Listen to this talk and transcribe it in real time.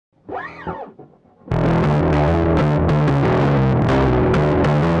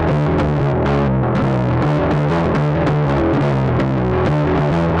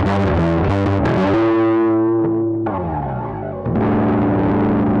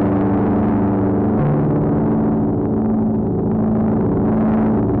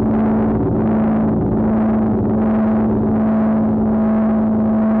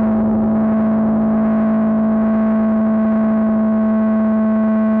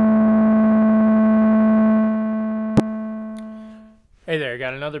Hey there,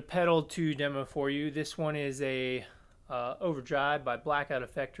 got another pedal to demo for you. This one is a overdrive by Blackout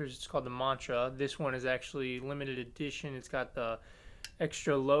Effectors. It's called the Mantra. This one is actually limited edition. It's got the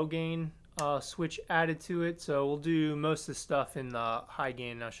extra low gain switch added to it. So we'll do most of the stuff in the high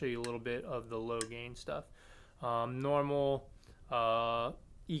gain, and I'll show you a little bit of the low gain stuff. Normal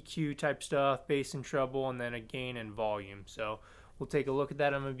EQ type stuff, bass and treble, and then a gain and volume. So we'll take a look at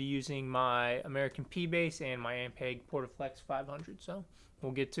that. I'm going to be using my American P bass and my Ampeg PF-500, so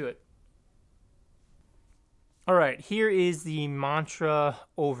we'll get to it. Alright, here is the Mantra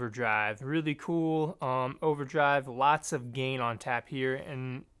overdrive. Really cool overdrive, lots of gain on tap here,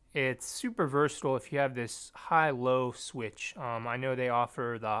 and it's super versatile if you have this high-low switch. I know they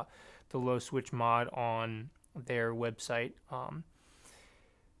offer the low switch mod on their website,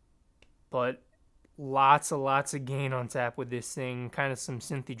 but lots of gain on tap with this thing, kind of some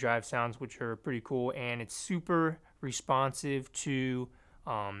synthy drive sounds which are pretty cool, and it's super responsive to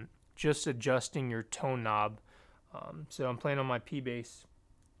just adjusting your tone knob. So I'm playing on my P bass,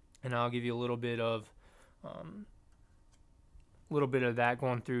 and I'll give you a little bit of that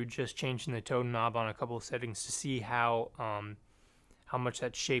going through, just changing the tone knob on a couple of settings to see how much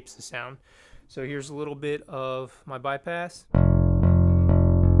that shapes the sound. So here's a little bit of my bypass.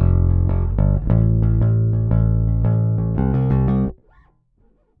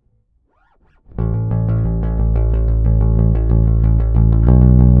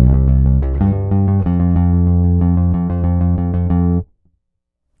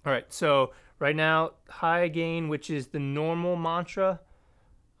 Alright, so right now, high gain, which is the normal Mantra,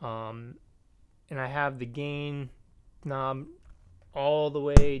 and I have the gain knob all the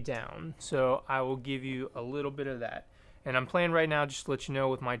way down, so I will give you a little bit of that. And I'm playing right now, just to let you know,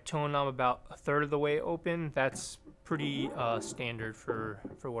 with my tone knob about a third of the way open. That's pretty standard for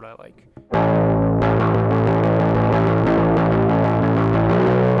what I like.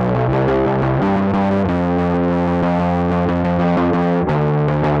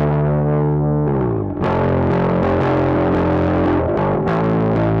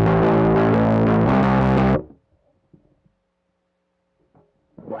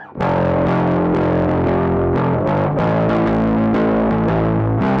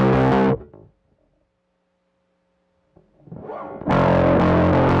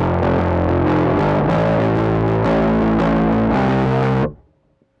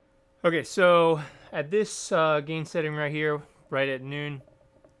 Okay, so at this gain setting right here, right at noon,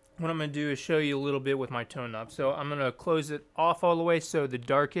 what I'm going to do is show you a little bit with my tone knob. So I'm going to close it off all the way, so the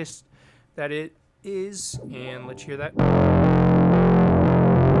darkest that it is, and let's hear that.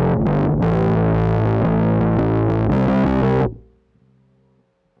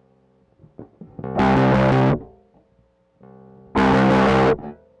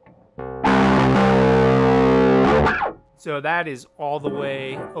 So that is all the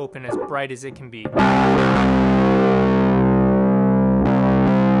way open, as bright as it can be.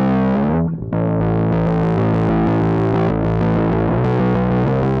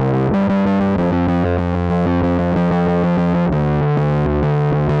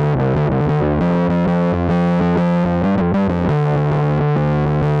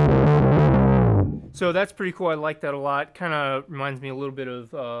 So that's pretty cool. I like that a lot. Kind of reminds me a little bit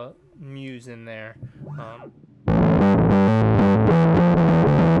of Muse in there.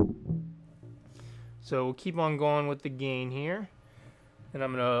 So we'll keep on going with the gain here, and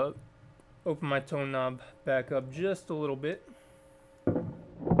I'm going to open my tone knob back up just a little bit.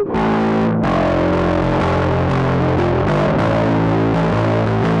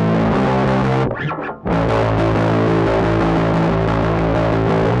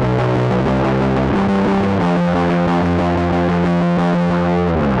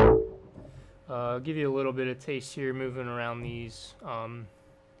 I'll give you a little bit of taste here, moving around these,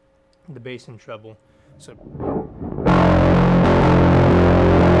 the bass and treble. So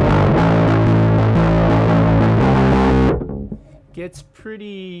gets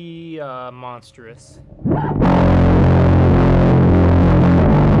pretty monstrous.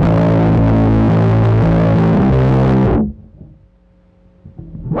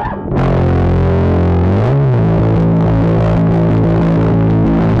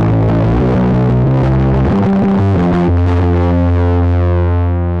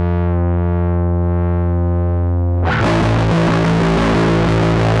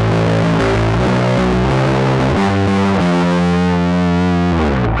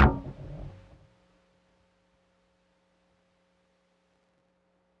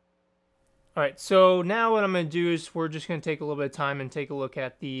 Alright, so now what I'm going to do is we're just going to take a little bit of time and take a look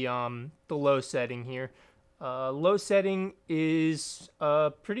at the low setting here. Low setting is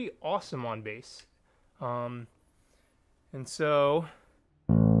pretty awesome on bass. And so,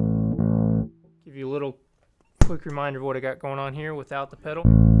 give you a little quick reminder of what I got going on here without the pedal.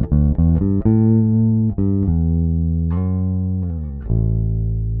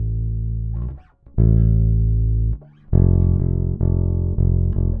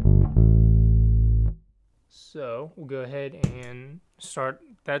 So we'll go ahead and start.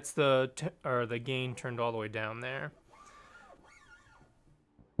 That's the gain turned all the way down there.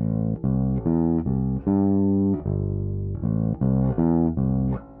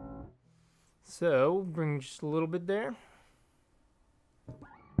 So bring just a little bit there.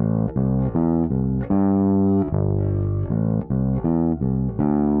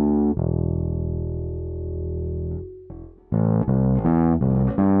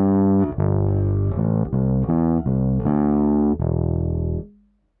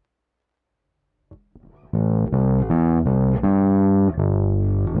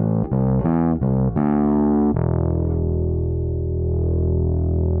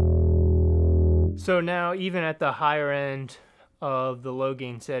 So now, even at the higher end of the low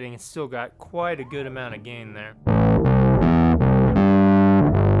gain setting, it's still got quite a good amount of gain there.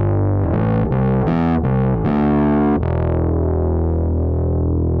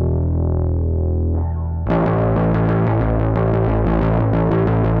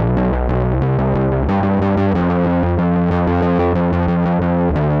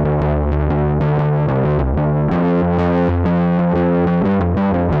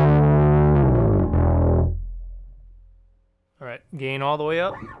 Alright, gain all the way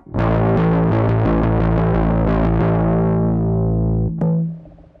up.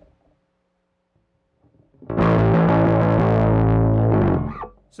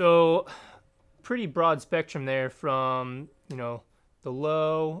 So, pretty broad spectrum there from, you know, the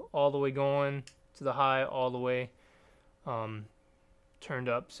low all the way going to the high all the way turned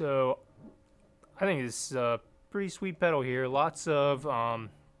up. So, I think this is a pretty sweet pedal here. Lots of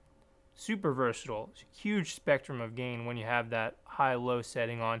super versatile, huge spectrum of gain when you have that high-low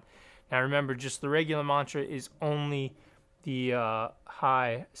setting on. Now remember, just the regular Mantra is only the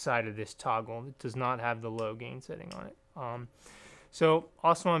high side of this toggle. It does not have the low gain setting on it. So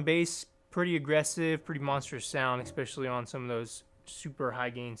awesome on bass, pretty aggressive, pretty monstrous sound, especially on some of those super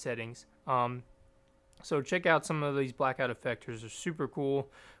high gain settings. So check out some of these Blackout Effectors. They're super cool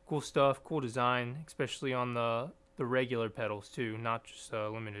stuff, cool design, especially on the regular pedals too, not just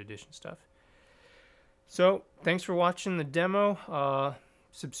limited edition stuff. So thanks for watching the demo.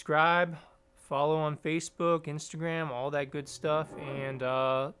 Subscribe, follow on Facebook, Instagram, all that good stuff, and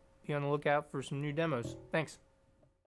be on the lookout for some new demos. Thanks.